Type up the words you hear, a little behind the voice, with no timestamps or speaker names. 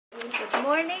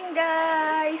Morning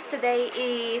guys! Today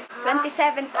is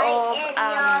 27th of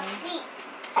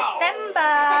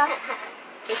September.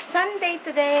 It's Sunday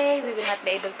today. We will not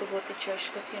be able to go to church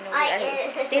because we are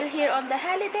still here on the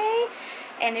holiday.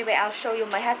 Anyway, I'll show you.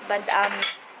 My husband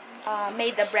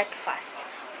made a breakfast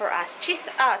for us.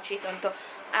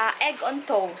 Egg on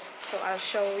toast. So I'll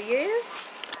show you.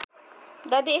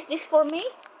 Daddy, is this for me?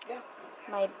 Yeah.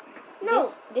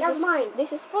 This is mine.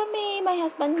 This is for me. My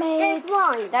husband made. That's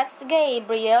mine. That's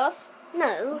Gabriel's.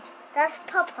 No, that's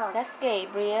Papa's. That's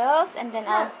Gabriel's, and then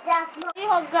That's mine. we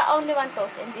have got only one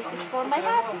toast, and this is for my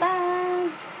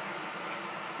husband.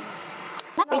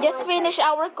 We just finished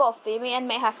our coffee, me and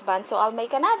my husband, so I'll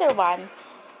make another one.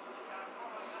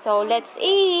 So let's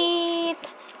eat.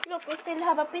 Look, we still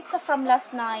have a pizza from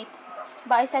last night,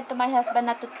 but I said to my husband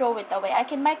not to throw it away. I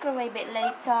can microwave it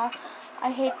later.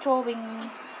 I hate throwing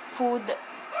food.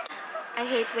 I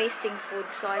hate wasting food,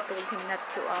 so I told him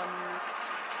not to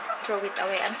throw it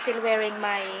away. I'm still wearing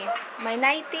my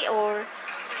nightie, or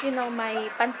my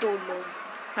pantulog.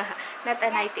 Not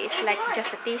a nightie, it's like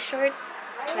just a t-shirt,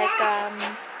 like a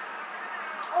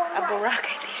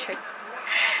Boracay t-shirt.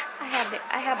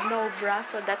 I have no bra,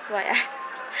 so that's why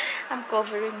I'm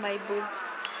covering my boobs.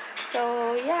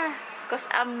 So yeah, because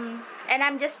and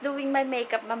I'm just doing my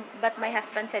makeup, but my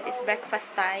husband said it's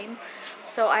breakfast time,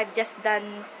 so I've just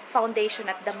done foundation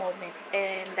at the moment,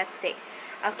 and that's it.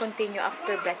 I'll continue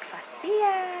after breakfast. See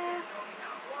ya!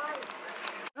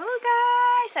 Oh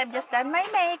guys, I've just done my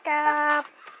makeup.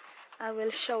 I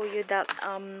will show you that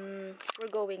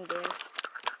we're going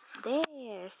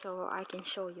there, so I can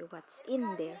show you what's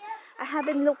in there. I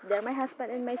haven't looked there. My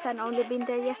husband and my son only been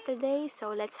there yesterday, so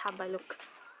let's have a look.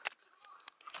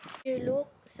 Here, look.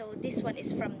 So this one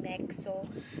is from Next, so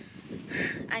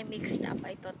I mixed up.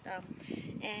 I thought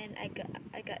and I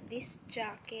got this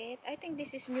jacket. I think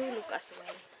this is new look as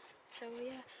well. So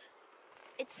yeah,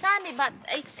 it's sunny, but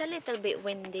it's a little bit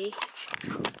windy.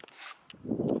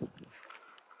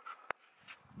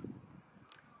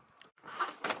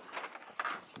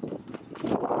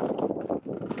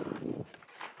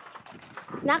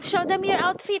 Nak, show them your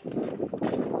outfit.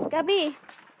 Gabi,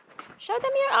 show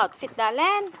them your outfit,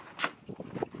 darling.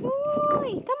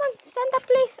 Oy, come on, stand up,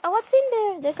 please. Oh, what's in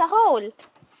there? There's a hole.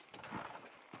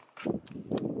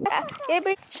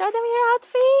 Gabriel, show them your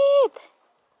outfit.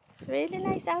 It's a really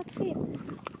nice outfit.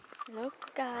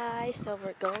 Look, guys. So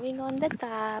we're going on the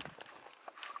top.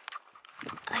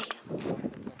 Ay.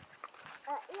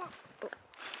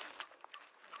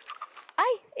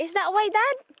 Ay, is that way,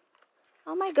 Dad?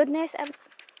 Oh my goodness.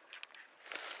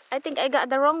 I think I got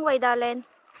the wrong way, darling.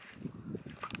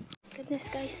 Goodness,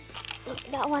 guys. Look,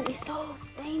 that one is so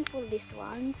painful, this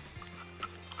one.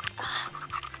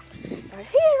 We're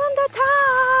here on the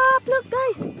top. Look,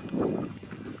 guys.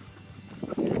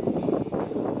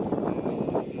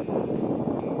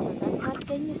 So that's what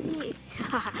can you see.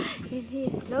 In here.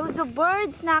 Loads of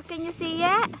birds now. Can you see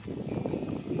it?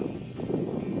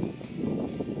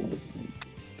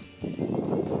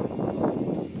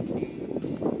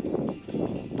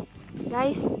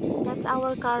 Guys, that's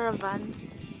our caravan.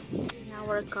 In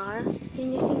our car.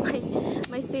 Can you see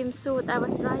my swimsuit? I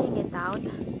was drying it out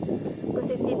because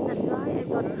it did not dry.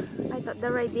 I thought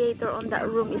the radiator on that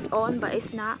room is on, but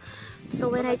it's not. So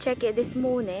when I check it this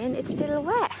morning, it's still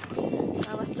wet. So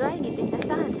I was drying it in the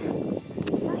sun.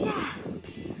 So yeah,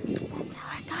 that's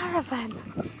our caravan.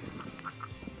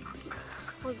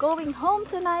 We're going home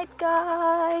tonight,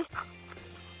 guys.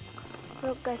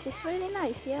 Look, guys, it's really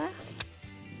nice, yeah?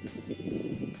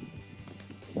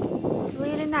 It's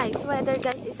really nice weather,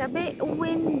 guys. It's a bit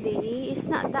windy. It's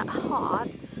not that hot,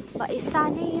 but it's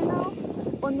sunny,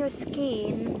 on your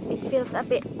skin. It feels a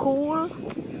bit cool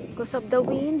because of the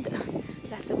wind.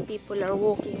 Lots of people are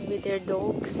walking with their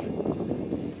dogs.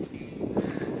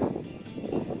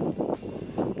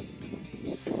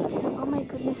 Oh my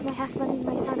goodness, my husband and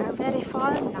my son are very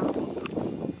far now.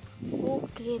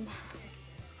 Walking.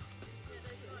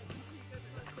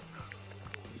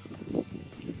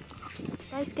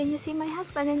 Guys, can you see my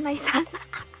husband and my son?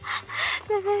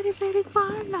 They're very, very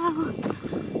far now.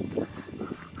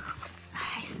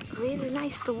 It's really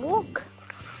nice to walk.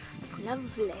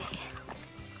 Lovely.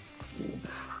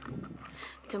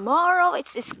 Tomorrow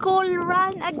it's a school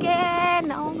run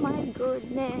again. Oh my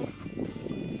goodness.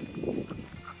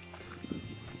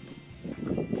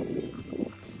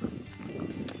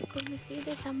 Can you see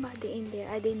there's somebody in there?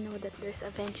 I didn't know that there's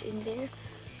a bench in there.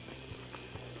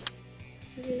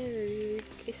 Look,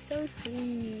 it's so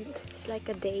sweet. It's like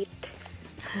a date.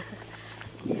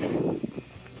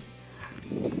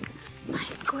 My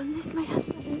goodness, my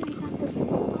husband and my son are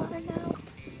very far now.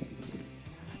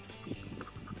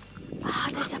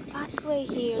 there's a pathway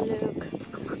here, look.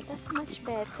 That's much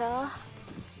better.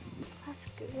 That's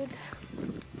good.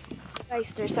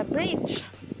 Guys, there's a bridge.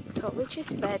 So which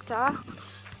is better.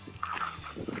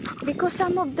 Because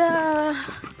some of the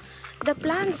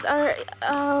plants are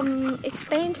it's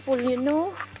painful, you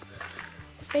know.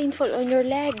 It's painful on your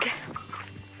leg.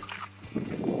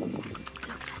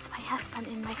 Look, that's my husband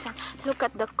and my son. Look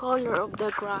at the color of the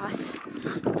grass.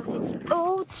 Because it's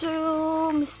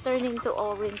autumn. It's turning to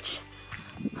orange.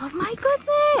 Oh my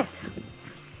goodness!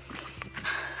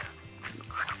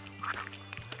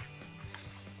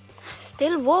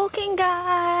 Still walking,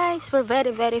 guys. We're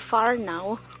very far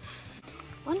now.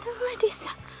 Wonder where this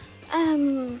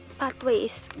pathway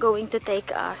is going to take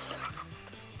us.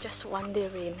 Just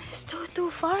wondering. It's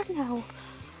too far now.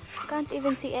 Can't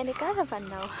even see any caravan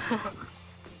now.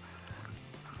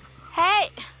 Hey!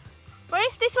 Where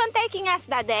is this one taking us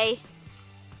that day?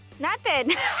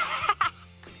 Nothing.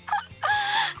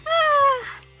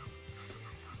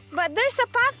 But there's a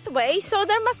pathway, so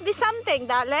there must be something,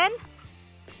 darling.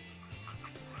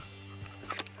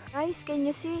 Guys, can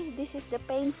you see? This is the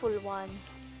painful one.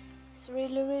 It's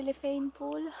really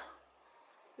painful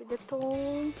with the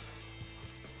thorns.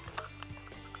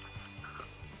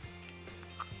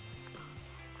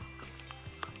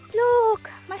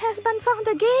 Look, my husband found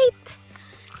a gate.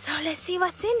 So let's see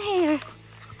what's in here.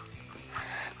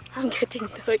 I'm getting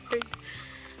tired.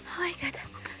 Oh my god.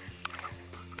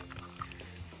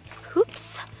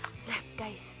 Oops. Look,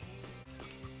 guys.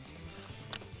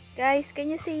 Guys, can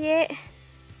you see it?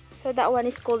 So that one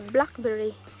is called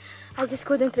blackberry. I just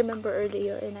couldn't remember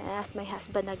earlier and I asked my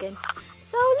husband again.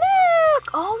 So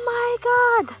look! Oh my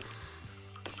god!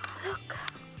 Look!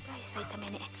 Guys, wait a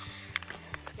minute.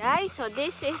 Guys, so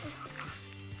this is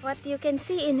what you can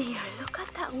see in here. Look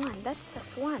at that one. That's a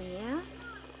swan, yeah?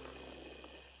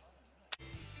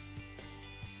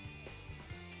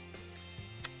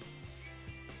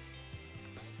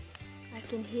 I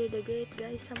can hear the gate,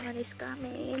 guys. Someone is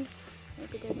coming.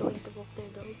 Maybe they're going to walk their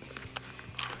dogs.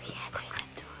 Oh yeah, there's a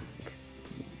dog.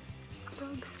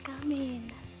 Dog's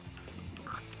coming.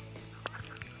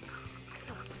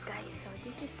 Look, guys, so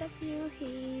this is the view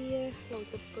here.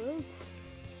 Loads of birds.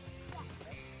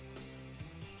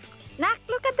 Nak,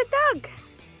 look at the dog.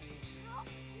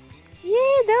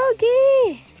 Yeah,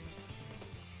 doggy.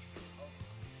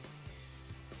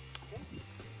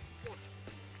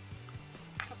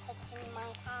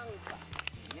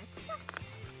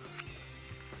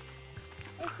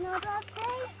 It's not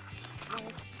okay.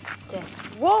 Just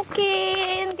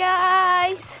walking,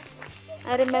 guys.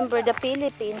 I remember the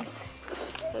Philippines.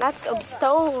 Lots of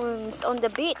stones on the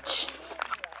beach.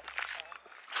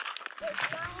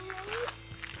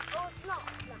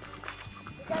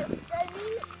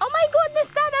 Oh my goodness,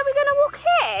 Dad, are we gonna walk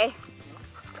here?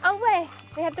 Oh wait,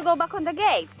 we have to go back on the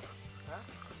gate.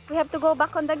 We have to go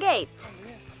back on the gate.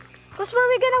 Because where are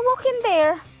we gonna walk in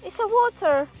there? It's a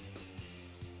water.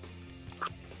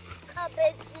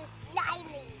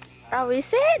 Oh,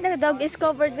 is it? The dog is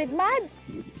covered with mud.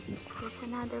 There's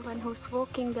another one who's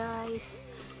walking, guys,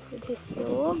 with his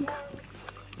dog.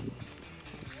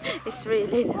 It's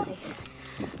really nice.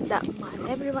 That one.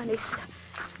 Everyone is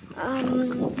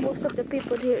most of the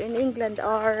people here in England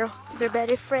they're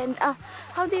very friendly.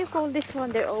 How do you call this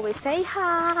one? They always say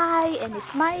hi and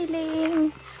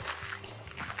smiling.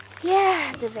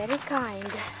 Yeah, they're very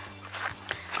kind.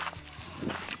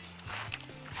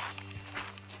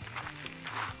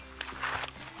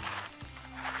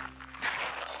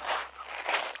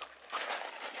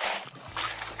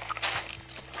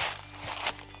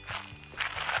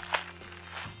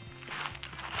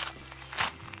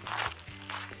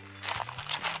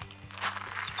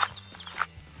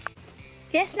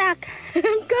 Yes, Nak.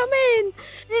 I'm coming.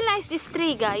 Really nice this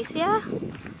tree, guys, yeah?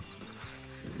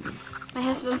 My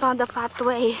husband found a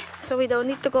pathway, so we don't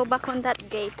need to go back on that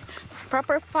gate. It's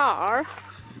proper far.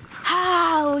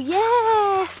 Oh,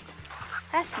 yes!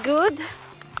 That's good.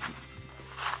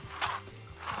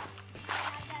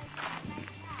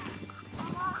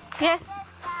 Yes.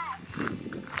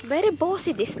 Very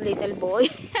bossy, this little boy.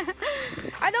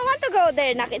 I don't want to go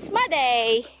there, Nak. It's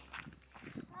muddy.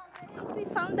 We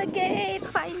found the gate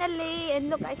finally, and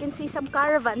look, I can see some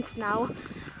caravans now.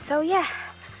 So yeah,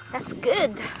 that's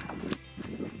good.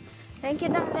 Thank you,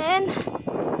 darling.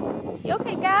 You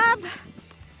okay, Gab?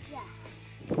 Yeah.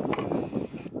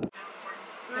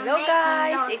 Hello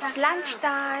guys, it's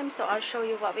lunchtime, so I'll show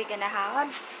you what we're gonna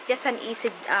have. It's just an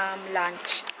easy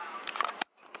lunch.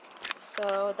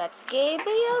 So that's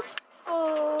Gabriel's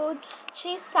food.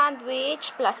 Cheese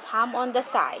sandwich plus ham on the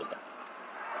side.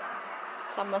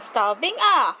 Someone's starving,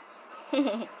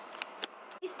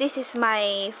 This is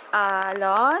my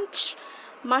lunch.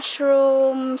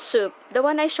 Mushroom soup. The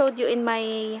one I showed you in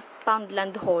my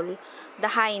Poundland haul. The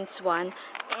Heinz one.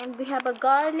 And we have a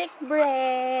garlic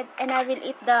bread. And I will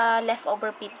eat the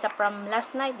leftover pizza from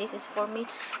last night. This is for me.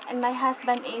 And my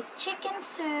husband is chicken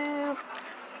soup.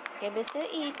 Gabriel's still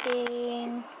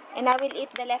eating. And I will eat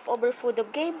the leftover food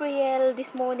of Gabriel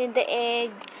this morning, the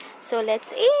egg. So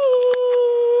let's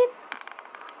eat!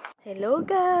 Hello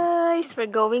guys! We're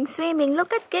going swimming.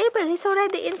 Look at Gabriel. He's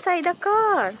already inside the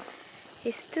car.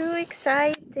 He's too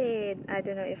excited. I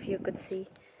don't know if you could see.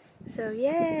 So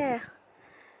yeah.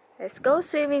 Let's go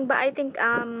swimming. But I think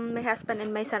my husband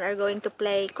and my son are going to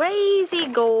play crazy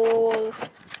golf.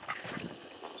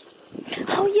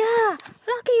 Oh yeah!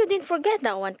 Lucky you didn't forget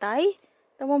that one, Ty.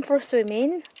 The one for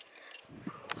swimming.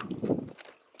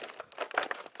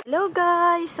 Hello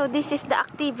guys! So this is the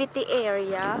activity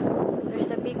area. There's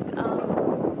a big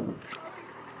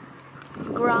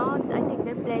ground. I think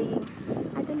they're playing.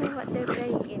 I don't know what they're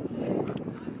playing in here.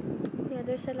 Yeah,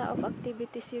 there's a lot of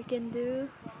activities you can do.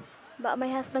 But my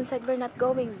husband said we're not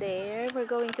going there. We're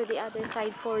going to the other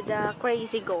side for the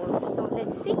crazy golf. So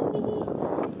let's see.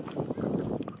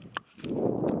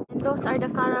 And those are the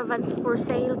caravans for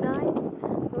sale, guys.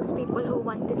 Those people who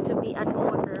wanted to be an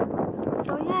owner.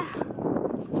 So yeah.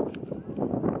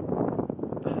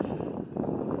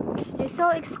 It's so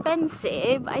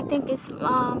expensive. I think it's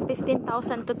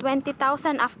 15,000 to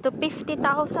 20,000, up to 50,000.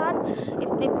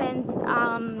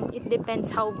 It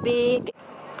depends how big.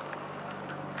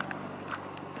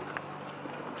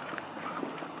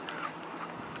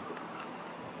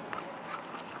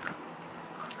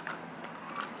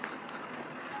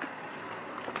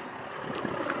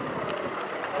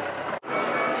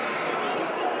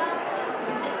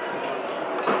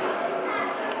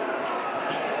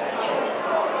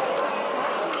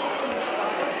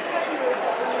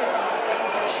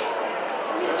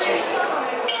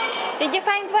 Did you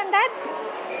find one, Dad?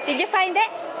 Did you find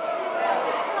it?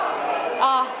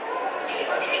 Oh.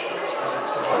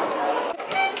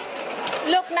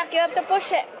 Look, Nak, you have to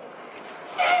push it.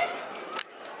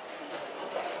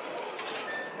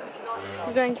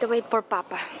 We're going to wait for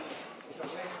Papa.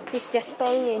 He's just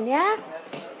playing, yeah?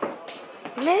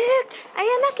 Look!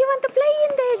 Ayan, Nak, you want to play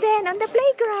in there then, on the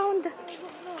playground.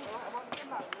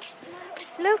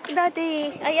 Look,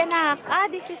 Daddy. Ayan, Nak.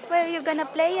 This is where you're gonna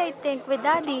play, I think, with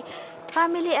Daddy.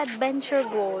 Family Adventure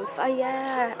Golf.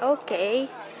 Ayan, okay.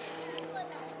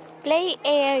 Play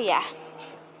area.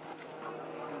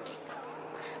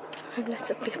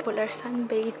 Lots of people are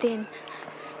sunbathing.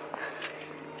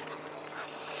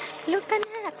 Look,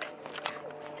 Anak.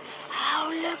 Oh,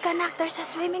 look, Anak. There's a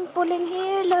swimming pool in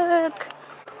here. Look.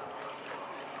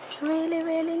 It's really,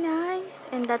 really nice.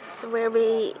 And that's where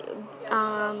we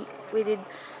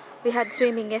had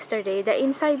swimming yesterday. The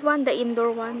inside one, the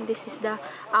indoor one. This is the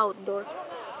outdoor.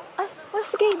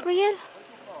 Where's Gabriel?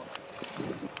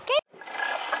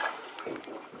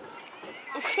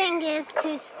 The thing is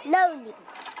too slowly.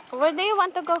 Where do you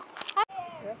want to go?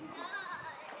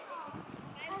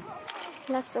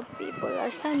 Lots of people are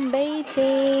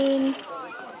sunbathing.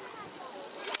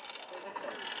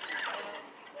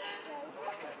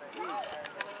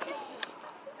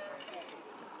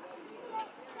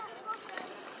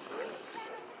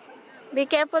 Be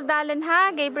careful, darling,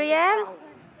 ha, Gabriel?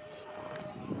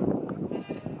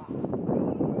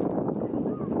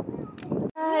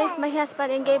 Guys, my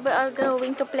husband and Gabriel are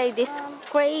going to play this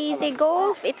crazy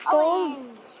golf. It's cold.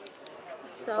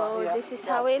 So, this is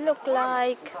how it look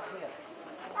like.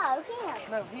 Oh, here.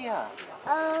 No, here.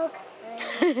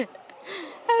 Okay.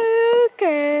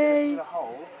 Okay. The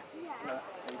hole. No,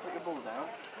 so you put your ball down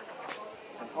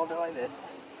and hold it like this.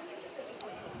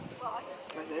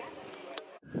 Like this.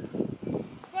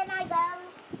 Then I go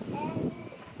and...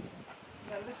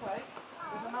 No, this way.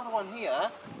 There's another one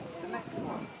here. The next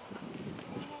one.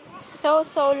 So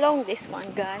long, this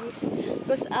one, guys.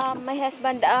 Because my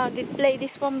husband did play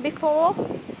this one before.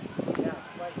 Yeah,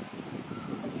 wait.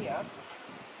 Here.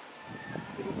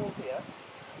 Put your ball here.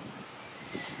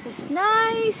 It's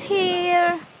nice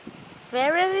here.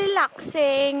 Very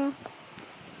relaxing.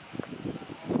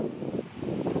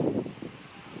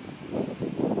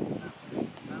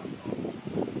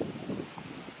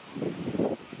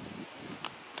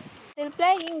 Still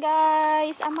playing,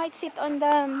 guys. I might sit on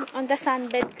the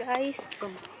sunbed, guys.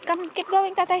 Come, keep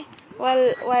going, Tatay.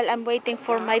 While I'm waiting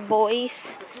for my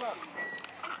boys.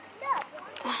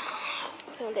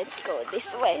 So let's go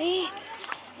this way.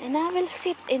 And I will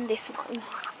sit in this one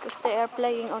because they are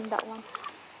playing on that one.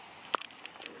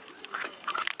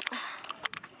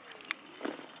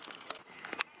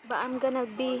 But I'm gonna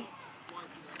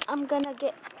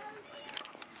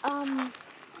um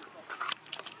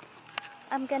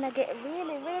I'm gonna get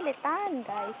really, really tan,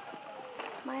 guys.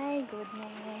 My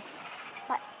goodness.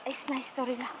 But it's nice to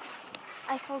relax.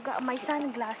 I forgot my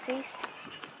sunglasses.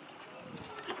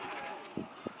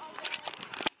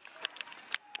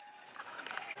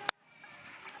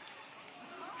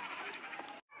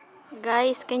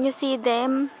 Guys, can you see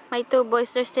them? My two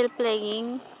boys are still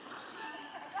playing.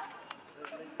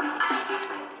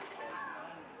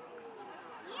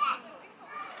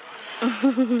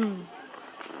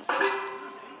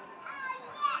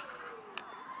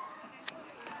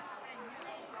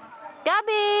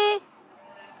 Gabby!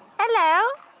 Hello?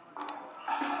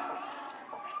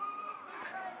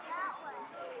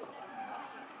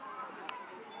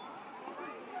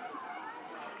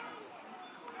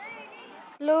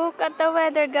 Look at the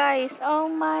weather, guys. Oh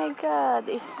my god.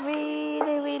 It's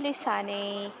really, really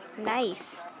sunny.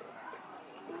 Nice.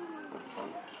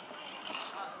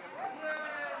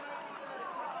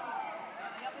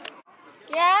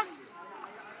 Yeah?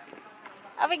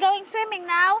 Are we going swimming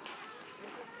now?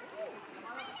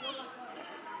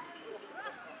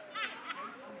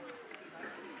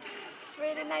 It's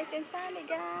really nice and sunny,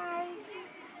 guys.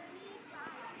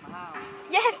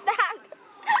 Yes, Dad.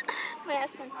 My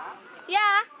husband.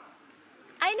 Yeah,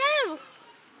 I know.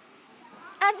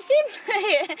 I've seen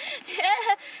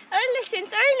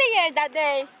since earlier that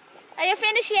day. Are you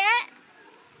finished yet?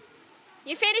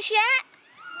 You finished yet?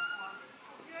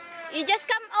 You just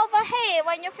come over here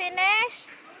when you finish.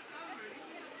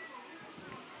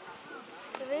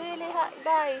 It's really hot,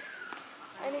 guys.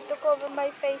 I need to cover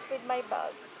my face with my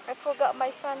bag. I forgot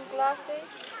my sunglasses.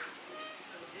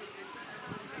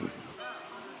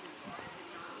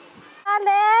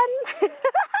 Alan!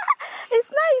 It's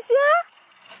nice, yeah?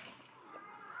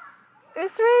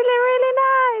 It's really, really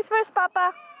nice. Where's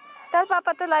Papa? Tell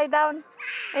Papa to lie down.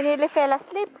 I nearly fell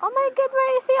asleep. Oh my god,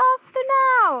 where is he off to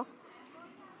now?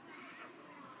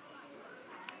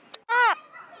 Ah!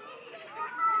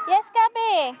 Yes,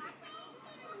 Gabby.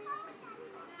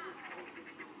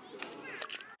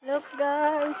 Look,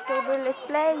 guys, Gabriel is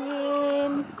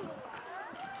playing.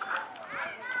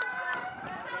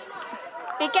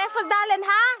 Be careful, darling,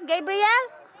 ha? Gabriel?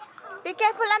 Be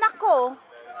careful, anak ko.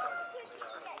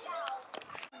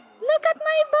 Look at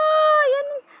my boy and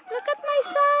look at my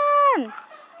son.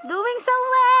 Doing so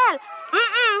well.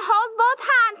 Hold both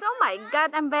hands. Oh my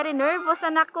God, I'm very nervous,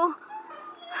 anak ko.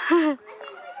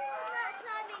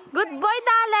 Good boy,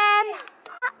 darling.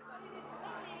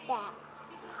 Yeah.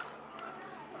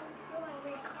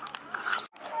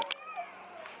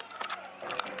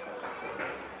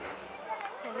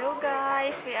 Hello,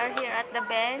 guys. We are here at the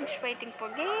bench waiting for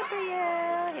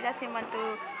Gabriel. He doesn't want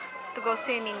to go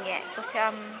swimming yet because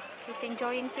he's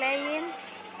enjoying playing.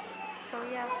 So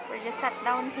yeah, we're just sat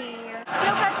down here.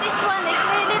 Look at this one. It's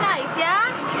really nice, yeah?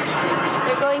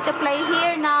 We're going to play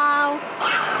here now.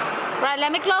 Right,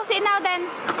 let me close it now then.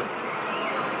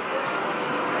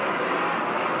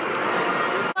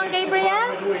 Come on,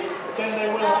 Gabriel. Then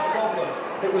they will have problems.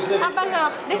 It was Have a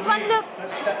look. This one, look.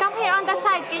 Come here on the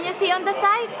side. Can you see on the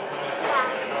side?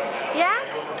 Yeah?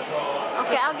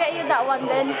 Okay, I'll get you that one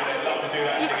then.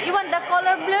 You want the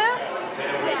color blue?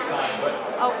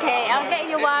 Okay, I'll get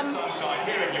you one.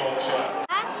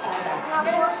 Huh? It's not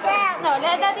for sale. No,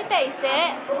 let Daddy taste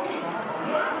it.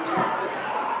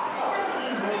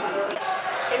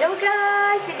 Hello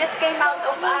guys, we just came out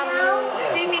of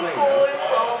swimming pool,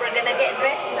 so we're gonna get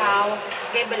dressed now.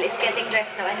 Gabriel is getting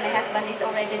dressed now, and my husband is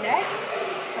already dressed.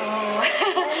 So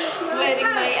wearing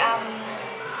my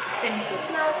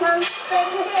swimsuit. No,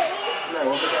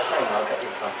 we'll get a plane. I'll get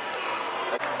you some.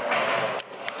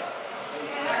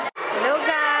 Hello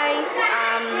guys,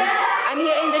 I'm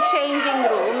here in the changing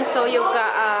room. So you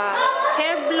got a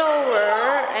hair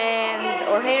blower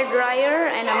or hair dryer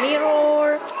and a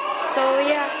mirror. So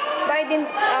yeah, but I didn't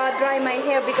dry my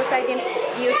hair because I didn't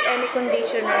use any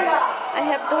conditioner. I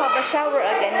have to have a shower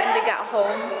again when we got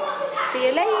home. See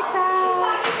you later.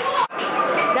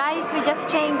 Guys, we just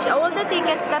changed all the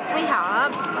tickets that we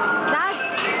have. Dad,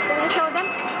 can you show them?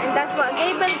 And that's what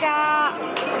Gabriel got.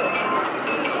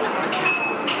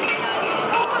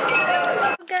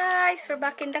 Guys, we're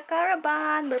back in the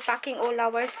caravan. We're packing all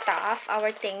our stuff,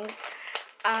 our things.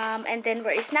 And then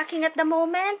we're snacking at the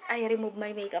moment. I removed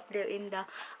my makeup there in the,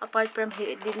 apart from here,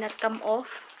 it did not come off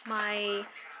my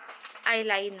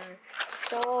eyeliner.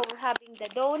 So we're having the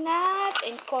donuts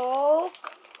and Coke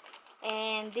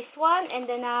and this one, and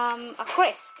then a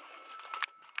crisp.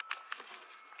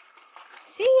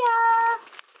 See ya!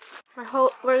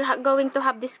 We're going to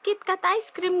have this Kit Kat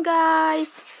ice cream,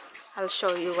 guys. I'll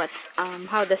show you what's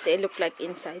how does it look like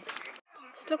inside.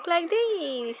 It's look like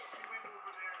this.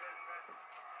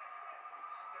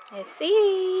 Let's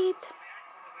eat.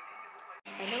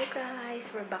 Hello guys,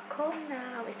 we're back home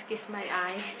now. Excuse my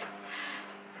eyes.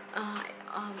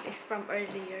 It's from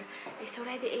earlier. It's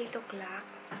already 8 o'clock.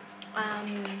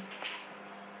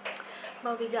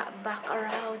 But we got back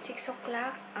around 6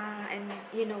 o'clock. And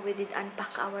you know, we did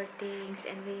unpack our things,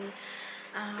 and we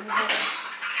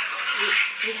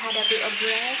had a bit of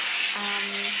rest.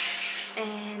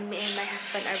 And me and my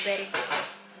husband are very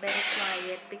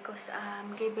quiet because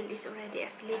Gabriel is already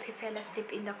asleep. He fell asleep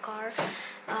in the car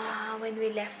when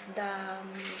we left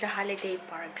the holiday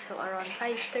park. So around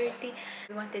 5:30,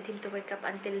 we wanted him to wake up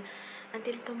until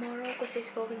tomorrow because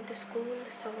he's going to school.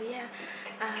 So yeah,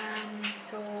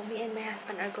 so me and my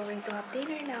husband are going to have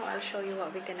dinner now. I'll show you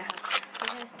what we're gonna have.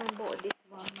 My husband bought this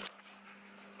one,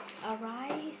 a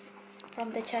rice from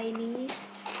the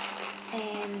Chinese,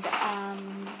 and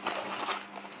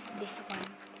this one.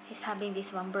 He's having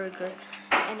this one, burger,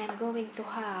 and I'm going to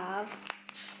have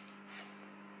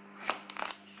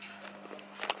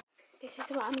this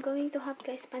is what I'm going to have,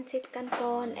 guys. Pancit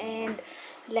canton and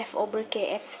leftover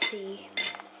KFC.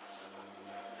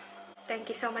 Thank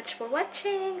you so much for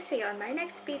watching. See you on my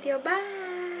next video. Bye.